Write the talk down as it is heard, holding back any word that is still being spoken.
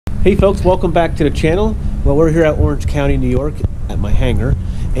Hey folks, welcome back to the channel. Well, we're here at Orange County, New York at my hangar,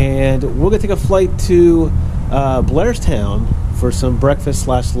 and we're going to take a flight to Blairstown for some breakfast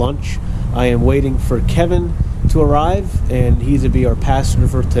 / lunch. I am waiting for Kevin to arrive, and he's going to be our passenger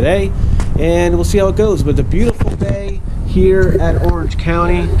for today, and we'll see how it goes. But it's a beautiful day here at Orange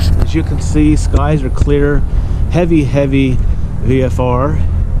County. As you can see, skies are clear, heavy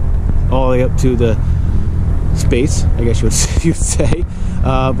VFR all the way up to the space, I guess you'd say.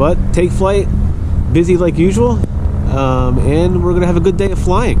 But take flight, busy like usual, and we're gonna have a good day of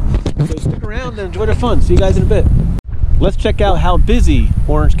flying. So stick around and enjoy the fun. See you guys in a bit. Let's check out how busy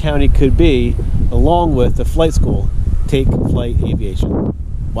Orange County could be along with the flight school, Take Flight Aviation.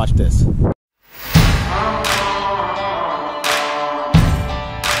 Watch this.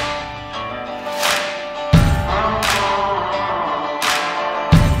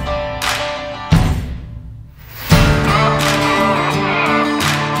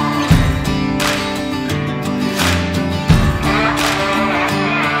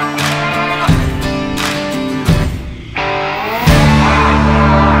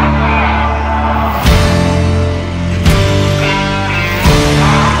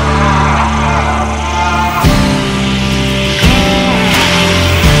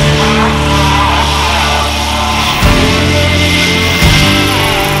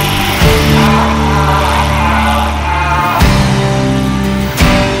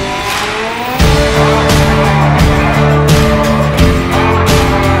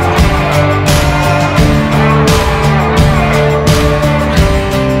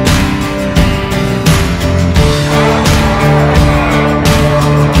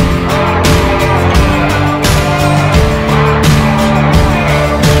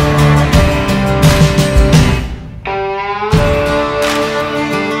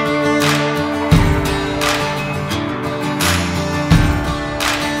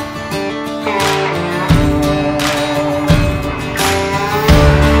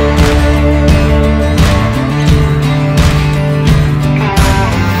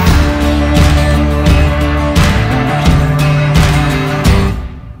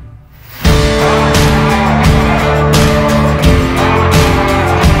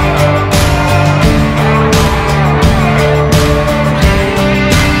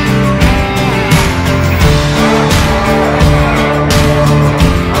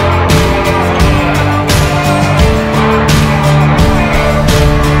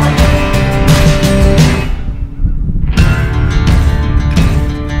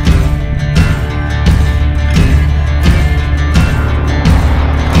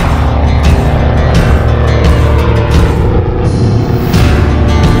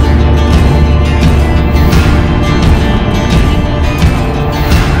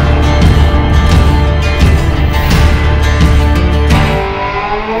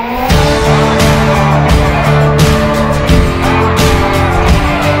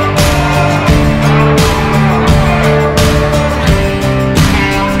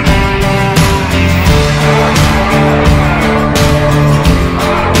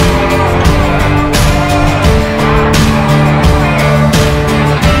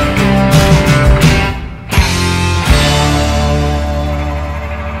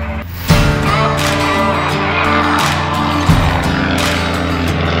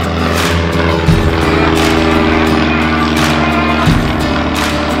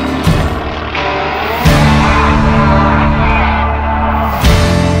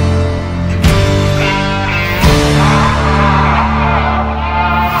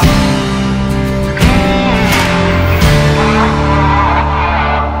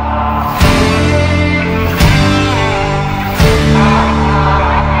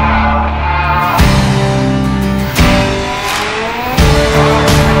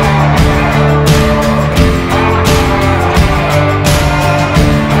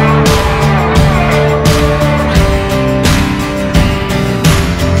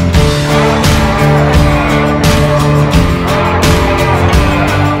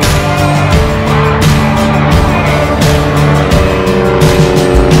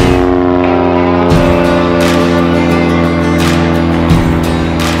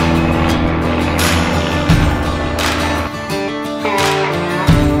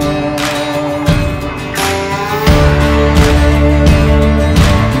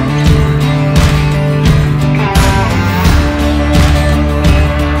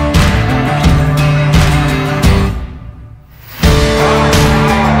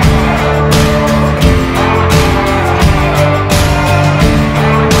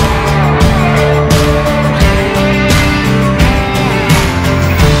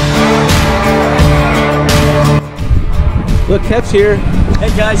 Look, Kev's here. Hey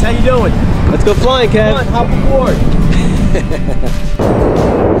guys, how you doing? Let's go flying, Kev. Come on, hop aboard.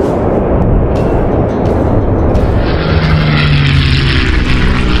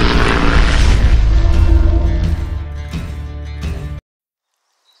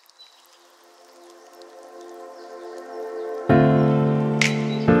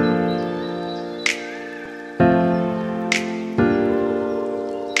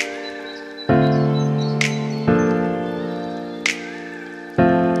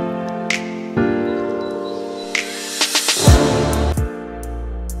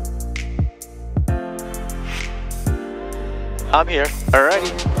 I'm here. Alrighty.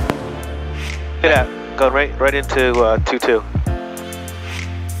 Look at that. Going right into 2-2.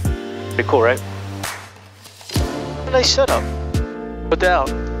 Pretty cool, right? Nice setup. No doubt.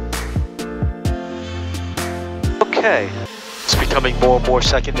 Okay. It's becoming more and more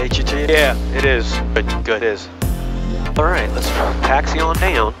second nature to you? Yeah, it is. Good. It is. Alright, let's taxi on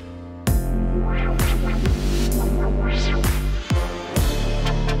down.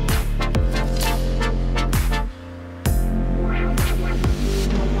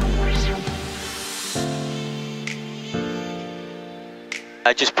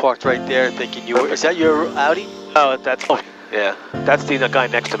 I just parked right there thinking you were... Is that your Audi? Oh, yeah. That's the guy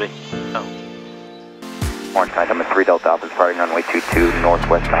next to me. Oh. Orange County, number 3 Delta Alpha, starting runway 22,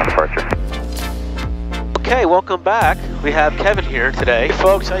 northwestbound departure. Okay, welcome back. We have Kevin here today. Hey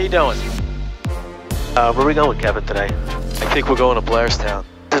folks, how you doing? Where are we going, Kevin, today? I think we're going to Blairstown.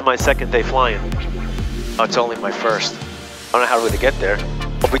 This is my second day flying. Oh, it's only my first. I don't know how we're going to get there.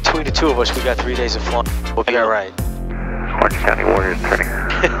 Well, between the two of us, we got 3 days of flying. We'll be alright. Orange County Warriors turning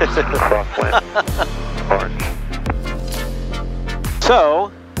crosswind. Orange.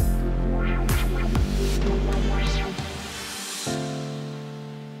 So,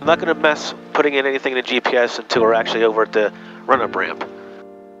 I'm not going to mess putting in anything in the GPS until we're actually over at the run-up ramp.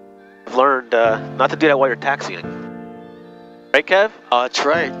 I've learned not to do that while you're taxiing. Right, Kev? Oh, that's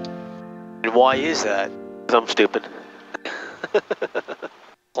right. And why is that? Because I'm stupid.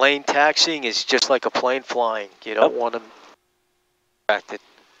 Plane taxiing is just like a plane flying. You don't want them distracted.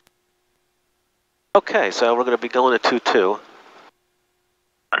 Okay, so we're going to be going to 2-2.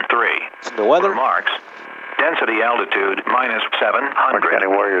 3. It's in the weather. Remarks. Density altitude -700. Orange County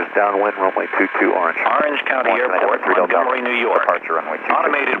Warriors downwind, runway 22, orange. Orange County Airport, Montgomery, New York. Departure runway 22.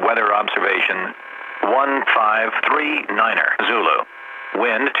 Automated weather observation 1539er Zulu.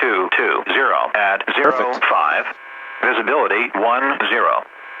 Wind 220 at 05. Visibility 10.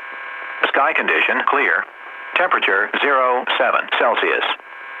 Sky condition clear. Temperature 07 Celsius.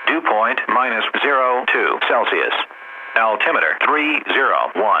 Dew point -02 Celsius. Altimeter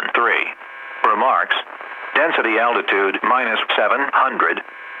 3013. Remarks. Density altitude -700.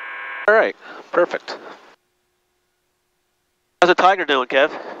 All right, perfect. How's the Tiger doing,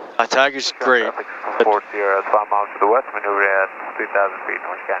 Kev? Tiger's great. Traffic 4 Sierra, 5 miles to the west, maneuver at 3,000 feet,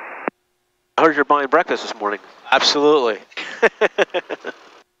 Orange County. I heard you're buying breakfast this morning. Absolutely.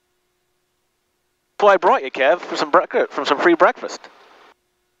 That's why I brought you, Kev, for some free breakfast.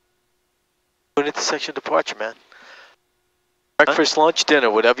 An intersection departure, man. Breakfast, lunch, dinner,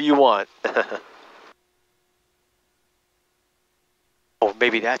 whatever you want. Oh,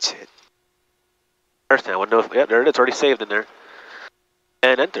 maybe that's it. Blairstown. Yeah, there it is. Already saved in there.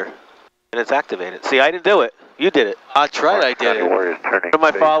 And enter. And it's activated. See, I didn't do it. You did it. That's right, I did it. Warriors turning. One of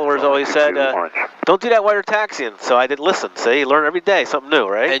my followers always said, don't do that while you're taxiing. So I didn't listen. See, you learn every day something new,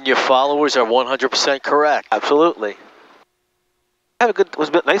 right? And your followers are 100% correct. Absolutely. It was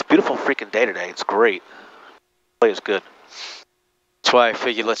a nice, beautiful freaking day today. It's great. The play is good. That's why I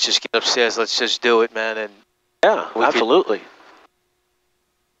figured let's just get upstairs, let's just do it, man. And yeah, absolutely.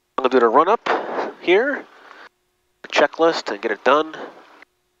 I'm going to do the run-up here, the checklist, and get it done.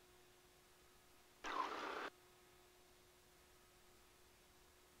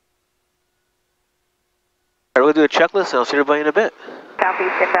 All right, we're going to do a checklist, and I'll see everybody in a bit.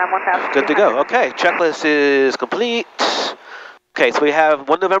 Southeast inbound 1000. Good to go. Okay, checklist is complete. Okay, so we have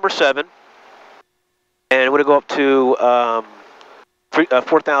 1 November 7, and we're going to go up to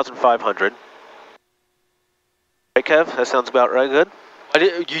 4,500. Right, Kev? That sounds about right. Good.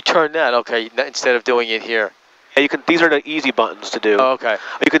 you turn that, okay, instead of doing it here. Yeah, you can. These are the easy buttons to do. Oh, okay.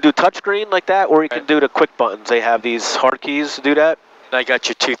 You can do touchscreen like that, or you can do the quick buttons. They have these hard keys to do that. And I got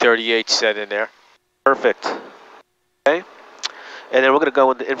your 238 set in there. Perfect. Okay. And then we're going to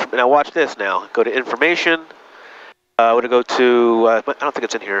go into now. Watch this now. Go to information. We're going to go to. I don't think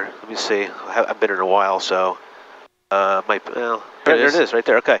it's in here. Let me see. I've been in a while, so there it is, right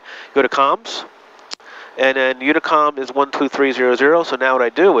there. Okay. Go to comms. And then Unicom is 12300. So now what I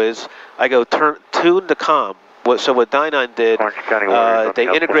do is I go tune the comm what Dynon did, they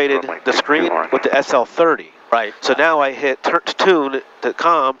integrated the screen with the SL30. Right. So now I hit tune to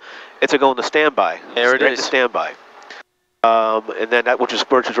comm, it's going to standby. There it is. To standby. And then which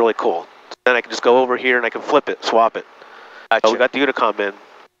is really cool. Then I can just go over here and I can flip it, swap it. Gotcha. Oh, we got the Unicom in.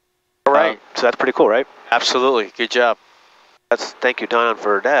 All right. So that's pretty cool, right? Absolutely. Good job. Thank you, Dynon,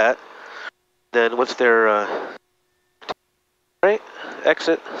 for that. Then what's their right?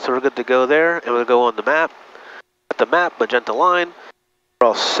 Exit. So we're good to go there, and we'll go on the map. At the map, magenta line. We're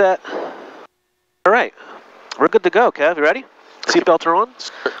all set. All right. We're good to go, Kev. You ready? Seatbelts are on.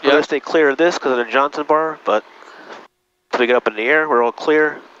 We're going to stay clear of this because of the Johnson bar, but until we get up in the air, we're all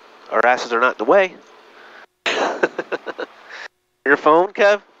clear. Our asses are not in the way. Your phone,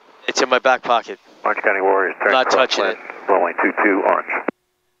 Kev? It's in my back pocket. Orange County Warriors. Not touching it. Runway 22 orange.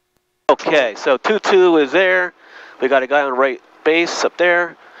 Okay, so 22 is there. We got a guy on right base up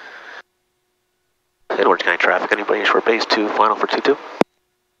there. In Orange County traffic, anybody for base 2, final for 22?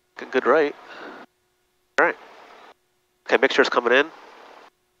 Good right. All right. Okay, mixture's coming in.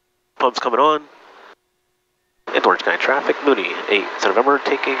 Pump's coming on. In Orange County traffic, Mooney, 8 November,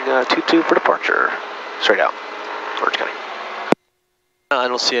 taking 22 for departure. Straight out, Orange County. I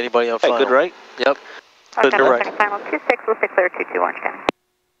don't see anybody on final. Good right? Yep. Good right. Final 26, we'll clear 22 Orange County.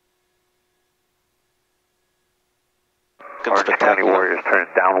 Orange County Warriors turn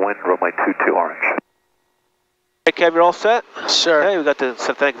downwind, runway 22 orange. Hey, Kev, you're all set? Sure. Okay, we got the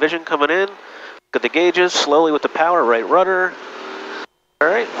synthetic vision coming in. Got the gauges, slowly with the power, right rudder. All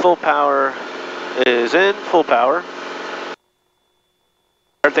right, full power is in, full power.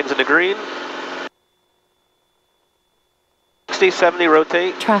 Everything's in the green. 60, 70,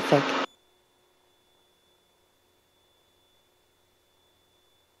 rotate. Traffic.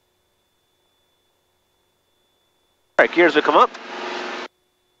 All right, gears will come up.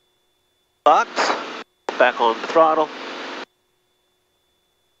 Locked. Back on the throttle.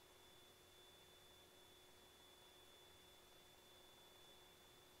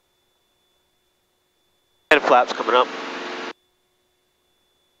 And flaps coming up.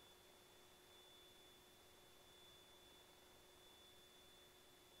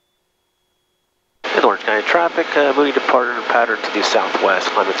 In Orange County traffic, Mooney departure pattern to the southwest,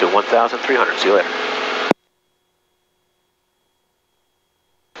 climbing through 1,300. See you later.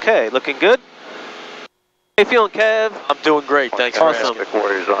 Okay, looking good. How you feeling, Kev? I'm doing great, thanks for Awesome. asking.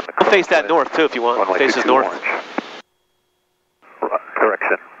 I'll face that north too if you want. Runway Faces 22 north. orange.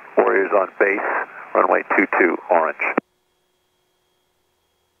 Correction. Warriors on base, runway 22 orange.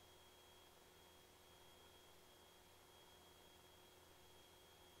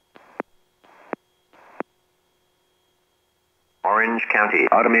 Orange County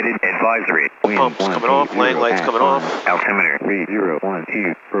Automated Advisory. Pumps coming off, lane lights coming off. Altimeter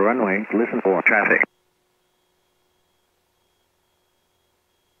 3012 for runway, listen for traffic.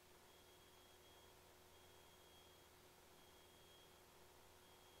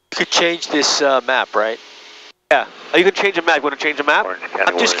 You could change this map, right? Yeah. Oh, you can change a map. You want to change a map? Orange County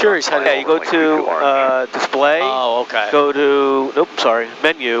I'm just Warriors curious on how final, Yeah, you go runway 22 orange. to display. Oh, okay. Go to, nope, sorry,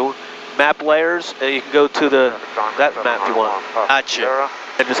 menu, map layers, and you can go to that map if you want. Gotcha.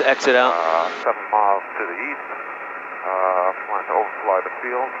 And just exit out. 7 miles to the east. Plan to overfly the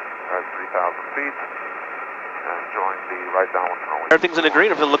field at 3,000 feet and join the right downwind runway. Everything's in the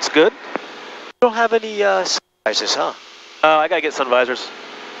green. Everything looks good. You don't have any surprises, huh? I gotta get sun visors.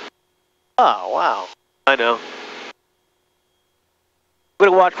 Oh, wow. I know. I'm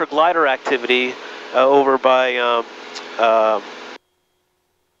gonna watch for glider activity over by.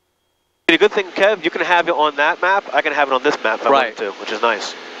 The good thing, Kev, you can have it on that map. I can have it on this map if I want to, which is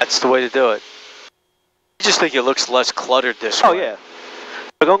nice. That's the way to do it. I just think it looks less cluttered this way. Oh yeah.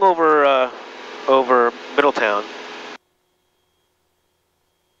 We're going over Middletown.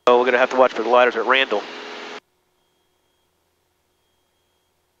 So we're gonna have to watch for gliders at Randall.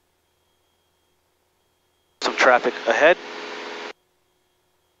 Some traffic ahead.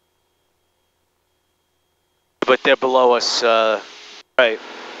 But they're below us, Right.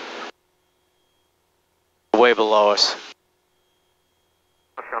 way below us.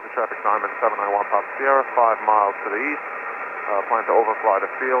 County traffic Diamond 791 Pop Sierra, 5 miles to the east. Plan to overfly the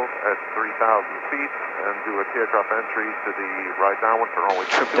field at 3,000 feet and do a teardrop entry to the right downwind for only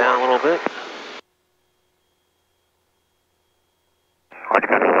Trip down a little bit.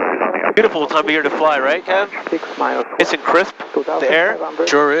 Beautiful time of year to fly, right, Kev? 6 miles. It's in crisp, the air.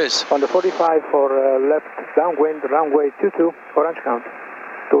 Sure is. On the 45 for left downwind, runway 22, Orange County,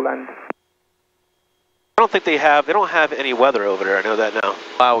 to land. I don't think they don't have any weather over there, I know that now.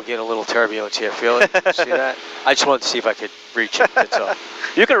 Wow, we're getting a little turbulence here. Feel it? See that? I just wanted to see if I could reach it, that's all.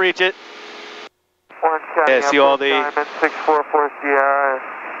 You can reach it. Orange County, Yeah, see all the 644 Sierra,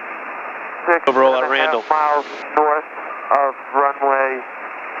 6 overall at Randall. miles north of runway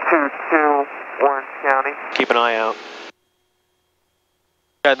 22, Orange County. Keep an eye out.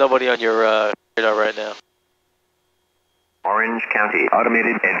 Got nobody on your radar right now. Orange County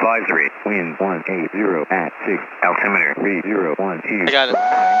Automated Advisory. Wind 180 at 6. Altimeter 3012. I got it.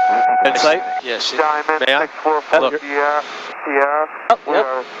 Insight? Yes. Diamond May I? 644 Sierra. Oh, We yep.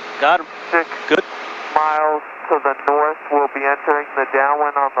 are Got him. 6 Good. miles to the north. We'll be entering the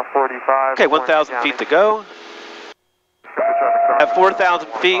downwind on the 45. Okay, 1,000 feet to go. At 4,000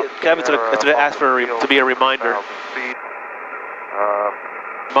 feet, Kevin's gonna ask for to be a reminder.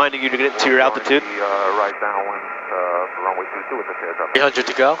 Reminding you to get into your altitude. Right downwind for runway 22 with the teardrop. 300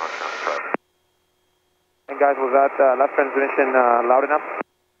 to go. And guys, was that left transmission loud enough?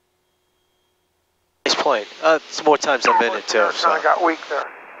 Nice plane. It's more times than a minute too. So. I got weak there.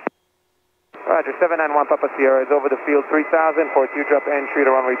 Roger, 791 Papa Sierra is over the field 3000 for teardrop entry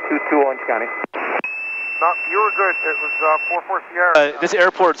to runway 22 Orange County. No, you were good. It was 44 Sierra. This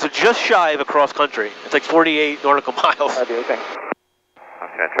airport's just shy of across country. It's like 48 nautical miles. Roger, thanks.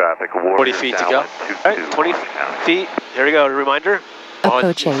 Okay, traffic. 40 feet to go. All right, 20 feet. Here we go. A reminder.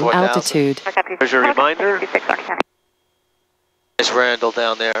 Approaching altitude. There's your reminder. 26 Orange County. There's Randall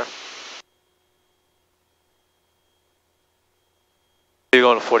down there. You're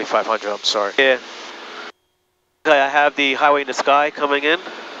going to 4,500. I'm sorry. Yeah. Okay, I have the highway in the sky coming in.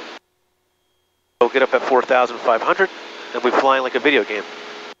 We'll get up at 4,500, and we're flying like a video game.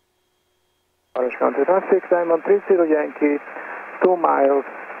 Orange County, 16, Diamond 30 Yankee, 2 miles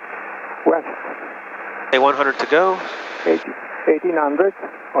west. Okay, 100 to go. 1800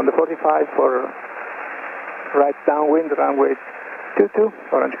 on the 45 for right downwind, runway 22,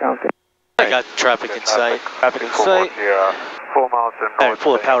 Orange County. I got traffic in sight. Traffic in sight. 4 miles to All right, north.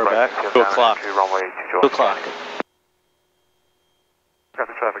 pull the power back. 2 o'clock. Runway 2 o'clock. Got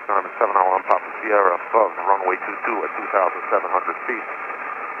the traffic time at 701 Papa Sierra above runway 22 at 2,700 feet.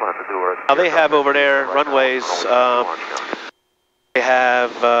 Plan to do it. Now they have over there runways. They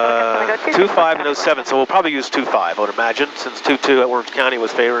have 25 and 07, so we'll probably use 25, I would imagine, since 22 at Orange County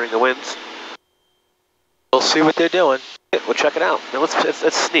was favoring the winds. We'll see what they're doing. We'll check it out. Now let's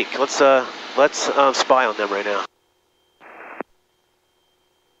sneak. Let's spy on them right now.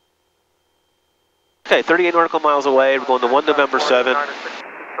 Okay, 38 nautical miles away. We're going to 1 November 7.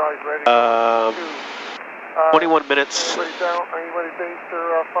 21 minutes. Anybody base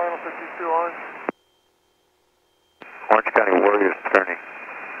their final 52 on? Orange County Warriors turning.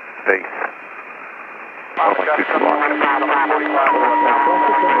 Base.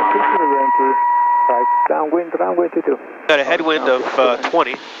 Downwind, runway 22. Got a headwind of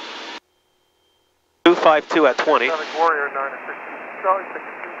 20. 252 at 20. Warrior 9 Charlie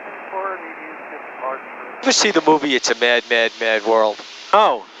 62 You ever see the movie It's a Mad, Mad, Mad World?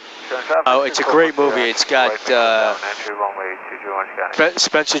 Oh, it's a great movie. It's got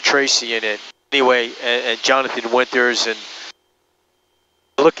Spencer Tracy in it. Anyway, and Jonathan Winters, and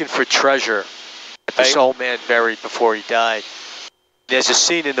looking for treasure that this old man buried before he died. There's a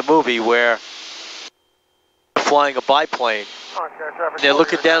scene in the movie where they're flying a biplane. And they're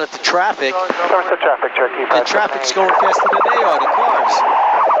looking down at the traffic. The traffic's going faster than they are, the cars.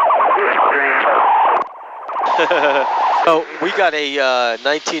 So we got a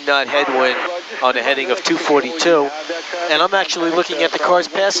 19 knot headwind on the heading of 242, and I'm actually looking at the cars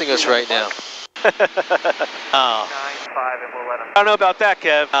passing us right now. Oh. I don't know about that,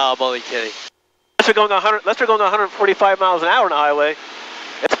 Kev. Oh, I'm only kidding. Unless we're going 145 miles an hour on the highway.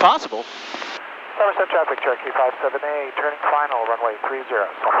 It's possible. Somerset traffic, Cherokee 57A, turning final, runway 30.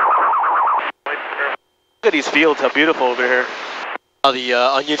 Look at these fields, how beautiful over here. Oh, the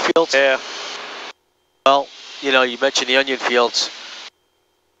onion fields? Yeah. Well, you know, you mentioned the onion fields.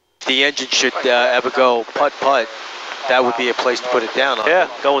 If the engine should ever go putt-putt, that would be a place to put it down on. Yeah,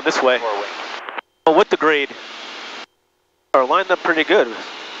 going this way. Oh, with the grade. Are lined up pretty good.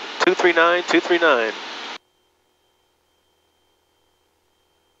 239, 239.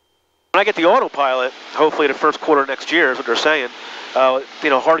 When I get the autopilot, hopefully the first quarter next year is what they're saying. You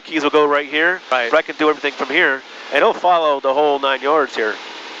know, hard keys will go right here. Right. I can do everything from here, and it'll follow the whole 9 yards here.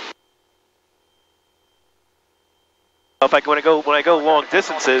 When I go long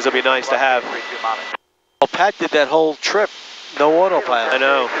distances, it'll be nice to have. Well, Pat did that whole trip, no autopilot. I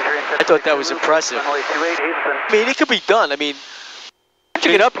know. I thought that was impressive. I mean, it could be done. I mean, once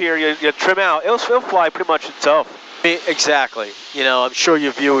you get up here, you trim out. It'll fly pretty much itself. I mean, exactly. You know, I'm sure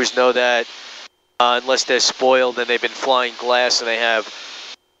your viewers know that, unless they're spoiled and they've been flying glass and they have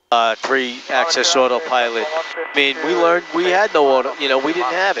 3-axis autopilot. I mean, we learned we had no auto. You know, we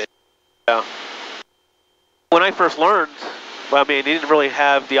didn't have it. Yeah. When I first learned, well, I mean, they didn't really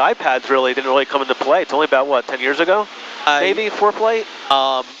have the iPads. Really, didn't really come into play. It's only about what 10 years ago, maybe foreplate.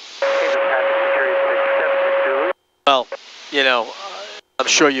 Well, you know, I'm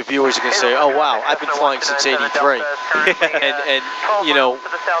sure your viewers are going to say, "Oh wow, I've been flying since '83," and you know,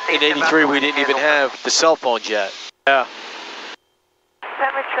 in '83 we didn't even have the cell phones yet. Yeah.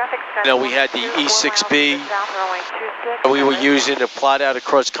 You know, we had the E6B we were using to plot out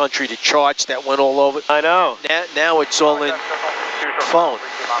across country the charts that went all over. I know. Now it's all in phone.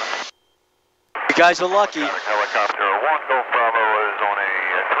 You guys are lucky. Helicopter 1 Go Bravo is on a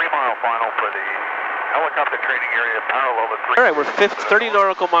 3-mile final for the helicopter training area parallel to 3. All right, we're 30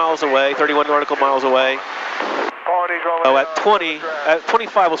 nautical miles away, 31 nautical miles away. Oh, at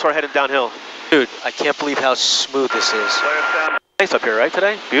 25 we'll start heading downhill. Dude, I can't believe how smooth this is. Nice up here, right,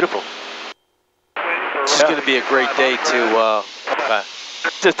 today? Beautiful. This is going to be a great day to, okay.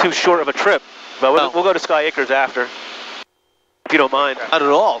 It's just too short of a trip, but we'll go to Sky Acres after, if you don't mind. Not at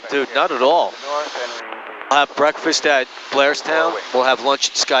all, dude, not at all. I'll have breakfast at Blairstown. We'll have lunch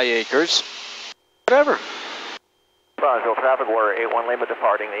at Sky Acres. Whatever. Roswell traffic, we're 81 Lima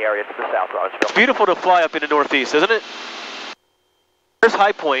departing the area to the south, Roswell. It's beautiful to fly up in the Northeast, isn't it? There's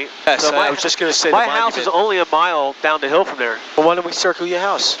High Point. Yes, so I was just going to say my house is only a mile down the hill from there. Well, why don't we circle your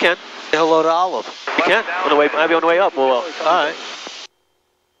house? You can. Say hello to Olive. You can. On the way, I'll be on the way up. Well, all right.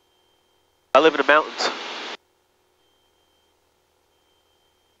 I live in the mountains.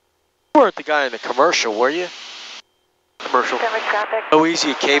 You weren't the guy in the commercial, were you? Commercial. So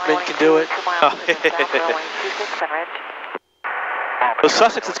easy a caveman can do it. So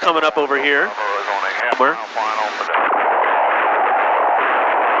Sussex is coming up over here. Somewhere.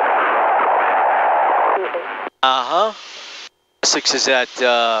 Uh-huh. Sussex is at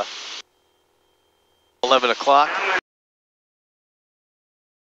 11 o'clock.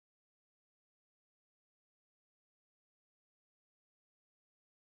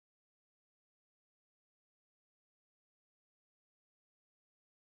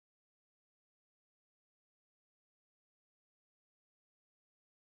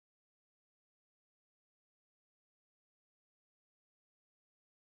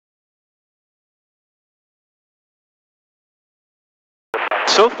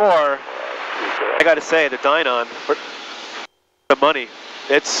 So far, I got to say, the Dynon, for the money,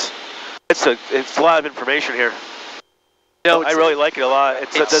 it's a lot of information here. No, I really like it a lot.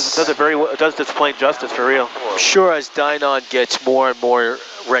 It does it very well. It does its plain justice for real. I'm sure as Dynon gets more and more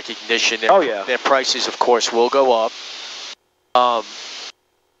recognition, their prices, of course, will go up.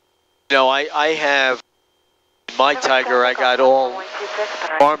 You know, I have my Tiger. I got all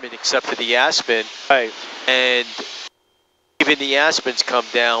Garmin except for the Aspen, Right. and even the Aspens come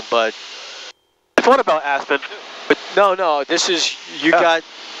down. But I thought about Aspen, but no. This is got.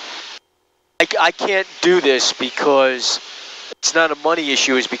 I can't do this because it's not a money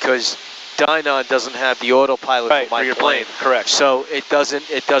issue. It's because Dynon doesn't have the autopilot for my plane. Correct. So it doesn't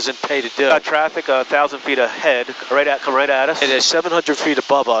pay to do. Got traffic 1,000 feet ahead. Come right at us. It is 700 feet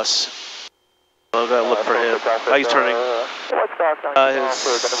above us. I'm gonna look for him. Oh, he's turning.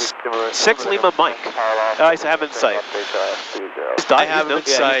 His 6 Lima Mike. I have in sight. I have him in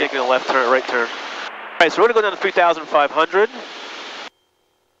sight. He's taking a left turn, right turn. All right, so we're gonna go down to 3,500.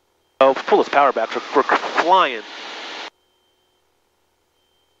 Oh, pull this power back. We're flying.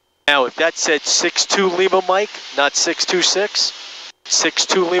 Now, if that said 6'2 Lima Mike, not 626,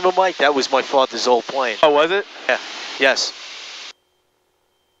 6'2 Lima Mike, that was my father's old plane. Oh, was it? Yeah. Yes.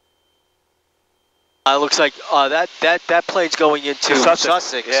 Looks like that plane's going into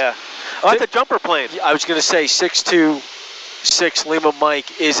Sussex. Yeah. Oh, that's a jumper plane. I was going to say 626 Lima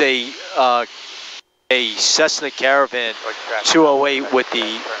Mike is a Cessna Caravan 208 with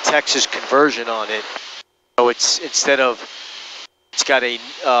the Texas conversion on it. So it's got a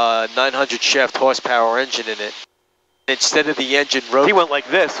 900 shaft horsepower engine in it. Instead of the engine rotating. He went like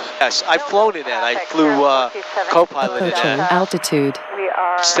this. Yes, I've flown in that. I flew co-pilot in Approaching that. altitude.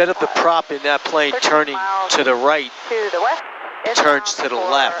 Instead of the prop in that plane turning to the right, it turns to the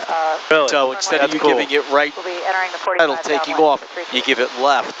left. Really? So instead of you giving it right pedal taking off, you give it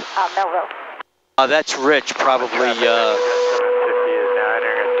left. That's Rich, probably.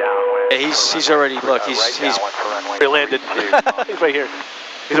 He's already, look, he's already landed. He's right here.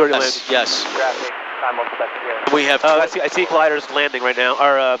 He's already landed. Yes. We have. I see gliders landing right now.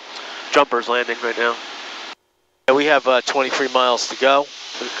 Our jumpers landing right now. And we have 23 miles to go.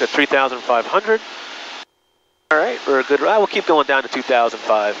 3,500. All right, we're a good ride. We'll keep going down to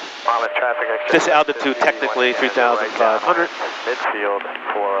 2005. This altitude technically 3,500. Midfield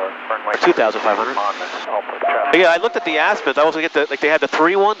for 2,500. Yeah, I looked at the Aspens. I also get they had the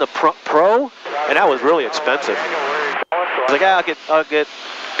 3-1, the Pro. and that was really expensive. I was like, I'll get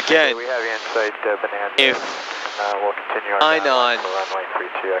again. We have insight, Bonanza. If we'll continue our Inon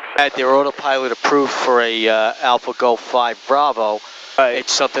had their autopilot approved for a Alpha Golf 5 Bravo,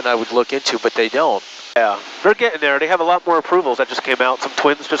 it's something I would look into, but they don't. Yeah, they're getting there. They have a lot more approvals that just came out. Some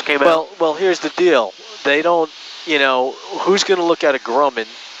twins just came out. Well, here's the deal. They don't, you know, who's going to look at a Grumman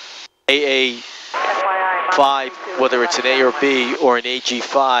AA5, whether it's an A or B, or an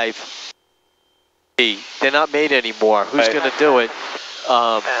AG5? They're not made anymore. Who's going to do it?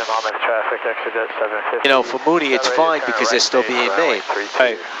 Traffic, exit 750. You know, for Mooney, it's fine because they're still being made.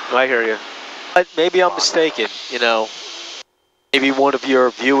 Right, I hear you. But maybe I'm mistaken, you know. Maybe one of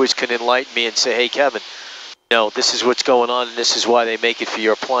your viewers can enlighten me and say, hey, Kevin, you know, this is what's going on and this is why they make it for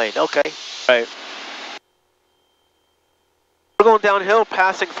your plane. Okay. Right. We're going downhill,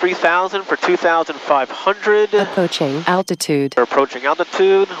 passing 3,000 for 2,500. Approaching altitude. We're approaching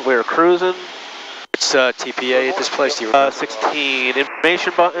altitude. We're cruising. It's TPA at this place, do you remember? 16.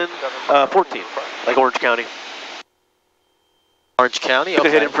 Information button. 14, like Orange County. Orange County? You can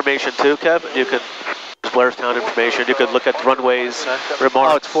hit information too, Kev. You can Blairstown information. You can look at the runways,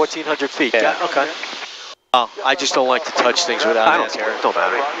 remarks. Oh, it's 1,400 feet. Yeah. Okay. Oh, I just don't like to touch things without I don't asking. care. It don't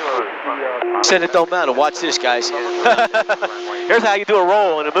matter. Said it don't matter. Watch this, guys. Here's how you do a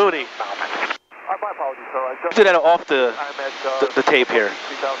roll in a Mooney. My apologies, sir. I just Do that off the tape here.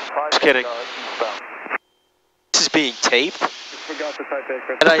 Just kidding. This is being taped.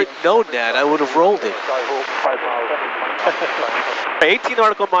 And I known that, I would have rolled it. 18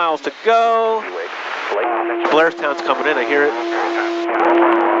 nautical miles to go. Blairstown's coming in, I hear it.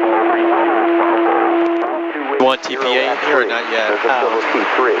 You want TPA in here or not yet?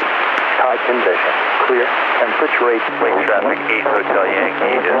 T3, high condition, clear, temperature rate, wing traffic, 8 Hotel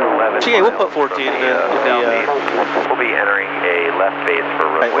Yankee is 11. GA, we'll put 14 in the We'll be entering a left base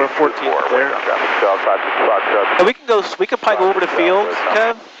for runway we're 14 there. And we can probably go over the field,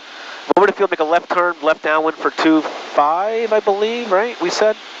 Kev. Over the field, make a left turn, left downwind for 2.5, I believe, right? We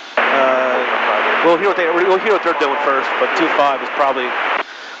said. We'll hear what they're doing first, but 2.5 is probably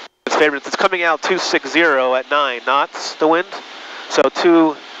its favorite. It's coming out 260 at 9 knots, the wind. So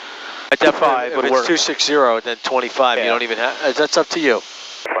 2.5 would If work. it's 260, then 25. Yeah. You don't even have. That's up to you.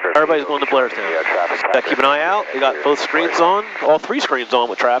 Everybody's going to Blairstown. Keep an eye out. You got both screens on, all 3 screens on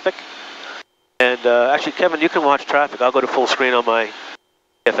with traffic. And actually, Kevin, you can watch traffic. I'll go to full screen on my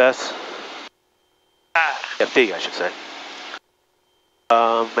FS. FD, I should say.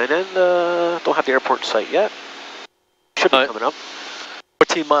 And then don't have the airport in sight yet. Should be coming up.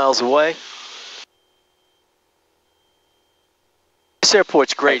 14 miles away. This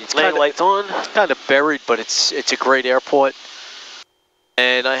airport's great. It's Lane lights on. kind of buried, but it's a great airport.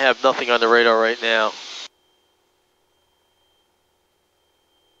 And I have nothing on the radar right now.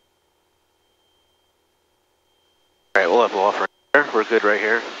 All right, we'll level off right here. We're good right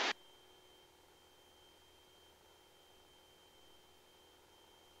here.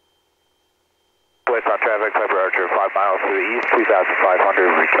 Westbound traffic, Piper Archer, 5 miles to the east,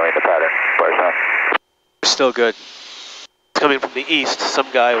 2,500, recalling the pattern. Blairstown. Still good. It's coming from the east. Some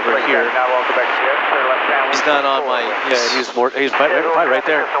guy over here. Welcome back to you. He's not on my. Yeah, he's right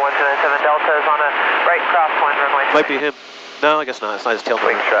there. 127 Delta is on a right crosswind runway. Might be him. No, I guess not. It's not his tail.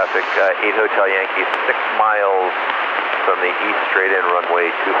 Wing traffic, 8 Hotel Yankee, 6 miles from the east, straight in,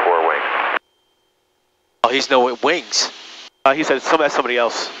 runway 24 wing. Oh, he's no wings. He said somebody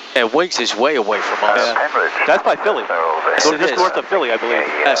else. Yeah, wings is way away from us. That's by Philly. Yes, So it just is. north of Philly, I believe.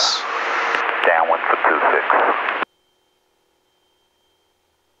 Yes. Downwind for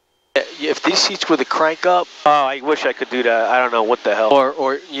 26. If these seats were the crank up, Oh, I wish I could do that. I don't know what the hell.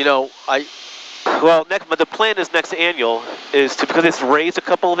 or you know, Well, but the plan is next annual is to, because it's raised a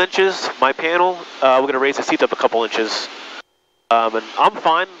couple of inches, my panel, we're going to raise the seats up a couple inches. And I'm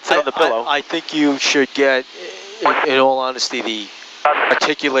fine sitting on the pillow. I think you should get, in all honesty, the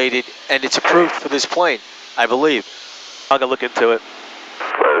articulated, and it's approved for this plane, I believe. I'll go look into it.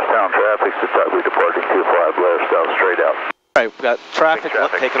 Blairstown traffic, we're departing 25, Blairstown straight out. All right, we've got traffic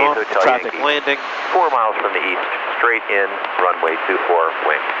taking off, traffic landing. 4 miles from the east, straight in, runway 24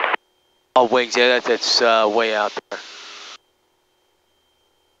 wing. Oh, wings, yeah, that's way out there.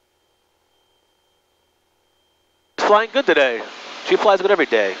 She's flying good today. She flies good every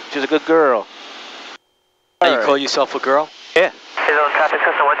day. She's a good girl. And you call yourself a girl? Yeah. Zone traffic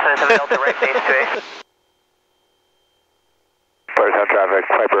system 177 Delta, right base 2. Blairstown traffic,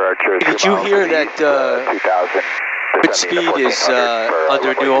 Piper Archer. Did you hear that 2000. Goodspeed is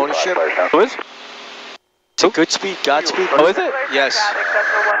under new ownership? Who is? Is it Goodspeed? Godspeed? Oh, is it? Yes.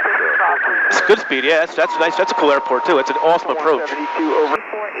 It's good speed, yeah. That's nice. That's a cool airport, too. It's an awesome approach.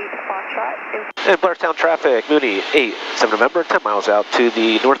 And Blairstown traffic, Mooney 8-7 November, 10 miles out to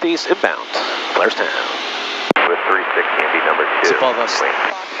the northeast inbound, Blairstown. With 360 and be number 2. It's above us.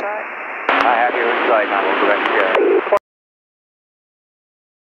 I have you inside, now we'll direct you.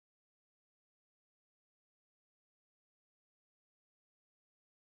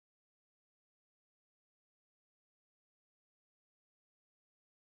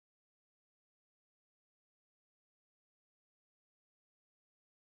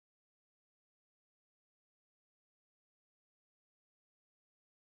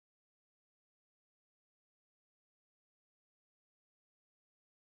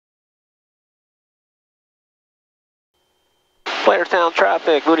 Blairstown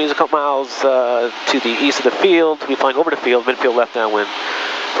traffic, Mooney is a couple miles to the east of the field. We'll be flying over the field, midfield left downwind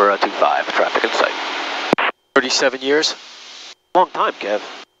for 25, traffic in sight. 37 years? Long time, Kev.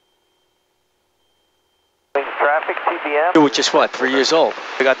 Traffic, TBM. You were just what, 3 years old?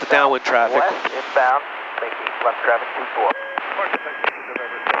 We got the downwind traffic. West, inbound, making left traffic 24.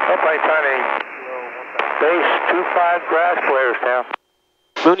 Upright turning, base 25 grass, Blairstown.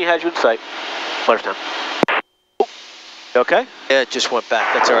 Mooney has you in sight, Blairstown. You okay? Yeah, it just went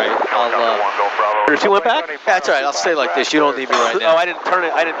back. That's all right. I'll. If you went back? That's all right. I'll stay like this. You don't need me right now. Oh, I didn't turn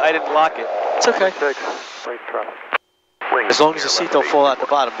it. I didn't lock it. It's okay. As long as the seat don't fall out the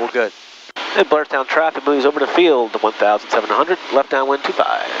bottom, we're good. And Blairstown traffic moves over the field. 1,700 left downwind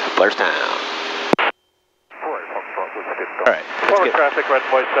 25. Blairstown. All right. Forward traffic, red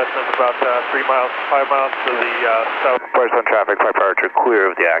and white Cessna's about 5 miles to the south. Blairstown traffic, flight departure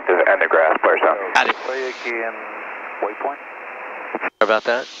clear of the active and the grass, Blairstown. Got it. Play again, waypoint. Sorry about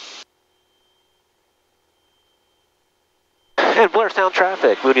that. And Blairstown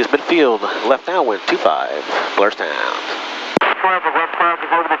traffic, Mooney's midfield, left downwind 25. Blairstown.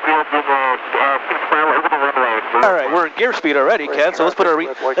 All right, we're in gear speed already, Kev. So let's put our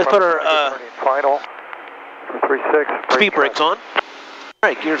final 36 speed brakes on. All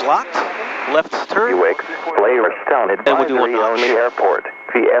right, gears locked. Left turn. Buick, Blairstown Advisory on the airport.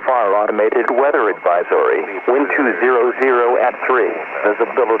 VFR Automated Weather Advisory. Wind 200 at 3.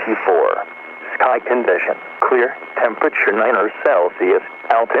 Visibility 4. Sky condition. Clear. Temperature 9 Celsius.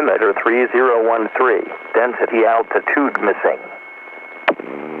 Altimeter 3013. Density altitude missing.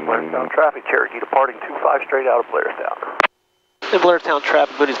 Blairstown traffic, Cherokee departing 25 straight out of Blairstown. And Blairstown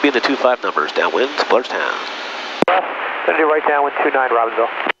traffic, Mooney's being the 25 numbers. Downwind, Blairstown. Gonna do right downwind 29 Robbinsville.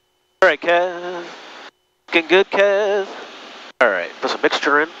 All right, Kev. Looking good, Kev. All right, put some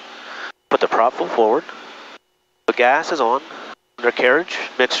mixture in. Put the prop full forward. The gas is on. Undercarriage.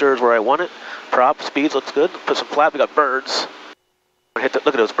 Mixture is where I want it. Prop, speeds looks good. Put some flap. We got birds. Hit the,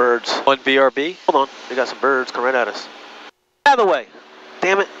 look at those birds. One BRB. Hold on. We got some birds coming right at us. Out of the way.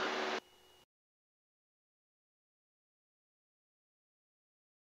 Damn it.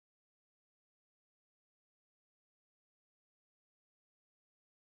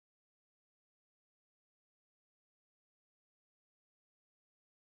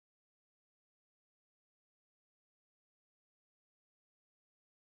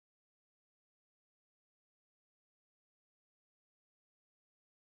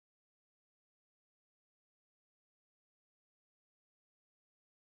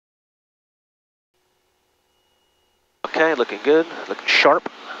 Okay, looking good, looking sharp.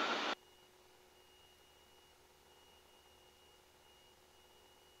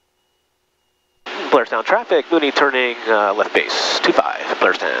 Blairstown traffic, Mooney turning left base, 25,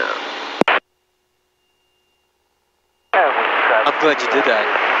 Blairstown. I'm glad you did that.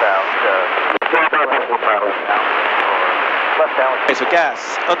 Okay, so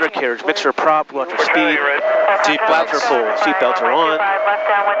gas, undercarriage, mixture prop, watch your speed. Seat belts are full, seat belts are on.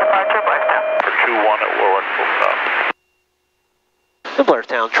 For 2-1 at Warwick, full stop. And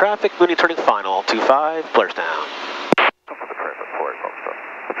Blairstown traffic, Mooney turning final, 25, Blairstown.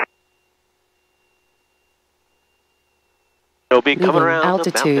 She'll be coming around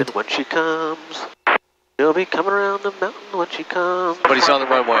altitude. the mountain when she comes. She'll be coming around the mountain when she comes. But he's on the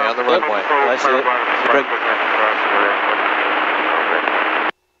runway, I see it.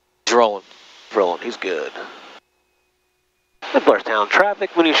 He's rolling. He's good. And Blairstown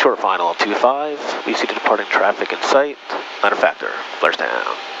traffic, Mooney short final, 25. We see the departing traffic in sight. Not a factor.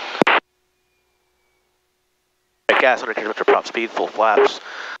 Blairstown. Gas under kilometer prop speed, full flaps.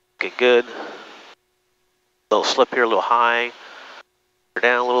 Looking good. Little slip here, a little high.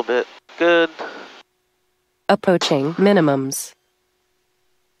 Down a little bit. Good. Approaching minimums.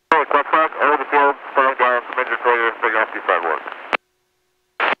 Over the field, firm down, some engine failure, big off T5 work.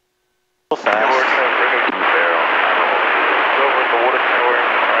 A little fast.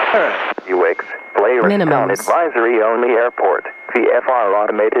 Buick, Minimums. Blairstown advisory on the airport. VFR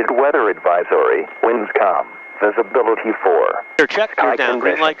automated weather advisory. Winds calm. Visibility 4. Your check, you're down.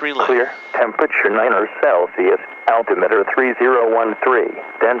 Green light, green light. Clear. Temperature 9 Celsius. Altimeter 3013.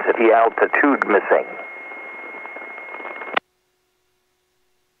 Density altitude missing.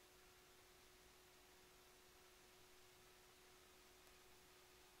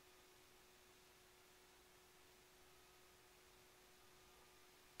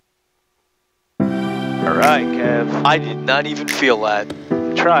 All right, Kev. I did not even feel that.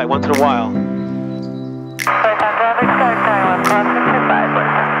 Try once in a while.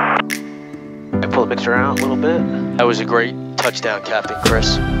 I pull the mixer out a little bit. That was a great touchdown, Captain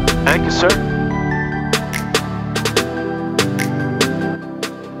Chris. Thank you, sir.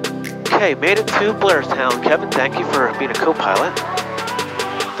 Okay, made it to Blairstown. Kevin, thank you for being a co-pilot.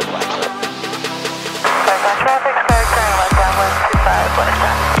 The black clip. Traffic, start turn left downwind 25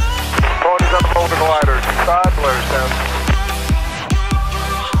 Blairstown. Ponies up over glider, 25 Blairstown.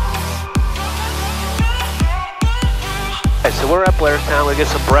 Alright, so we're at Blairstown. We get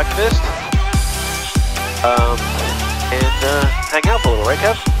some breakfast. And hang out for a little, right,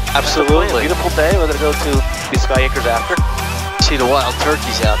 Kev? Absolutely. Beautiful day. We're going to go to the Sky Acres after. See the wild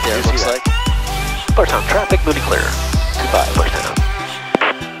turkeys out there, it looks like. Blairstown traffic, Mooney clear. Goodbye, Blairstown.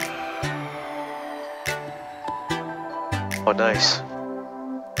 Oh, nice.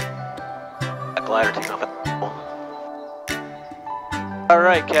 That glider taking off.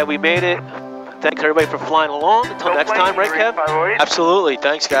 Alright, Kev, we made it. Thanks everybody for flying along. Until next time, right, Kev? Absolutely.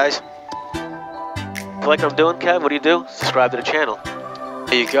 Thanks, guys. If you like what I'm doing, Kev, what do you do? Subscribe to the channel.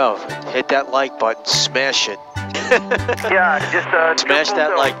 There you go. Hit that like button. Smash it. Yeah, just Smash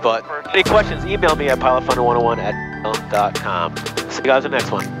that like button. Any questions, email me at pilotfunder101@gmail.com. See you guys in the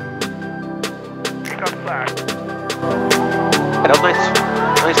next one. pick up flag. That was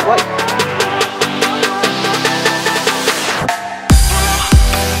nice flight.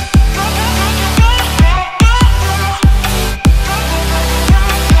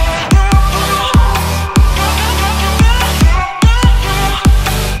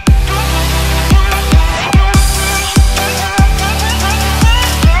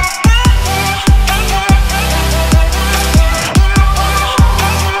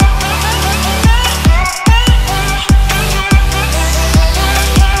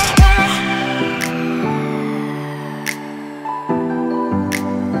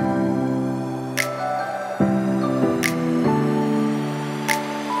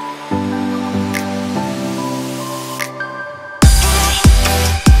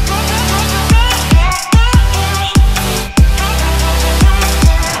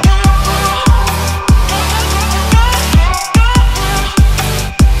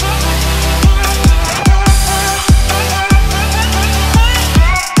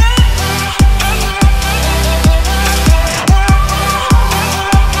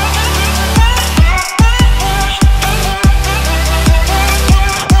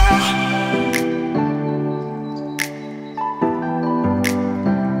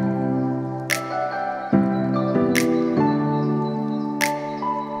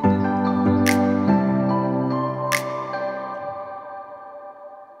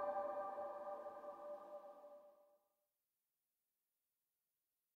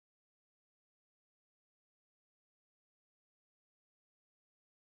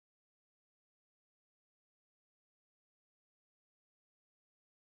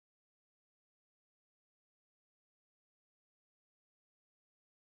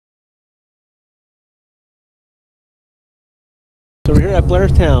 So we're here at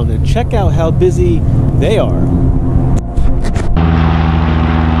Blairstown, and check out how busy they are.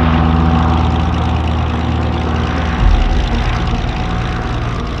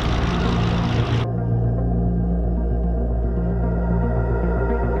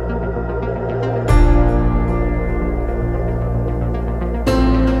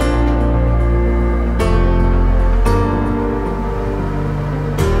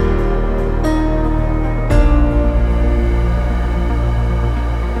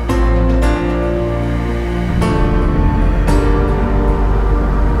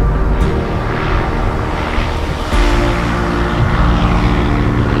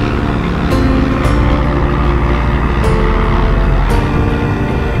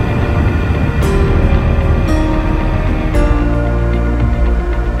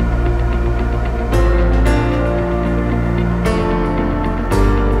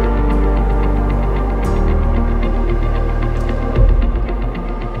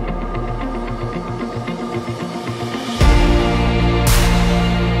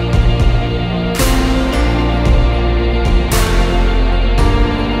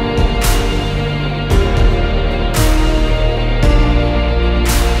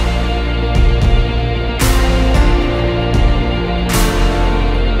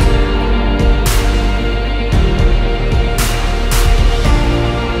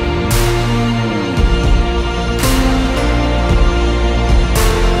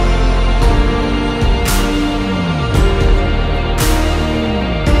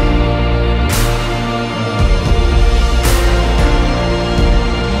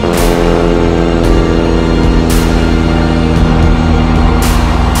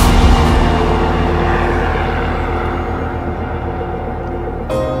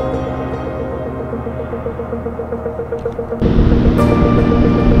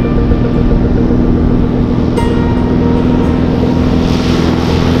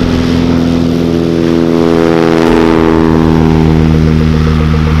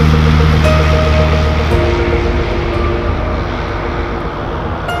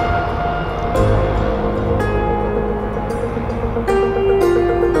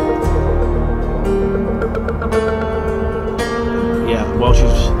 Yeah, well,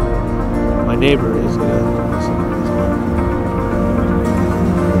 my neighbor is gonna